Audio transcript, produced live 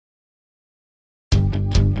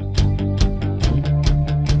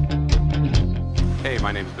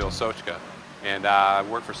My name is Bill Szocska, and I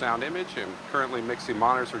work for Sound Image. I'm currently mixing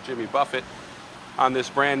monitors for Jimmy Buffett on this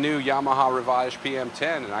brand new Yamaha RIVAGE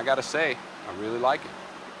PM10, and I gotta say, I really like it.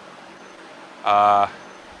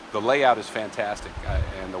 The layout is fantastic,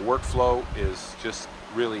 and the workflow is just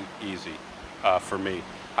really easy for me.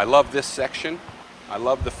 I love this section. I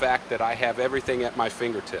love the fact that I have everything at my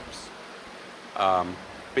fingertips.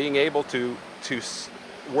 Being able to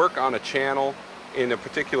work on a channel in a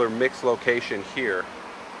particular mix location here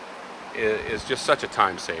is just such a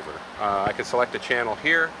time saver. I can select a channel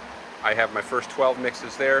here. I have my first 12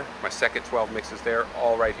 mixes there, my second 12 mixes there,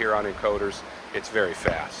 all right here on encoders. It's very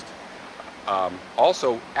fast.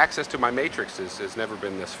 Also, access to my matrices has never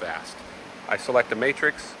been this fast. I select a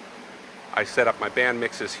matrix, I set up my band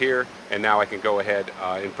mixes here, and now I can go ahead.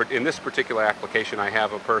 In this particular application, I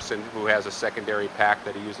have a person who has a secondary pack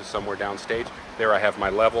that he uses somewhere downstage. There I have my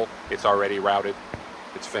level. It's already routed.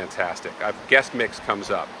 It's fantastic. Guest mix comes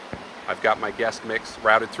up. I've got my guest mix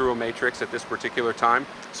routed through a matrix at this particular time,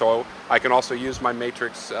 so I can also use my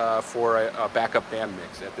matrix for a backup band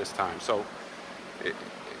mix at this time. So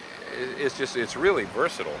it's really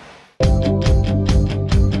versatile.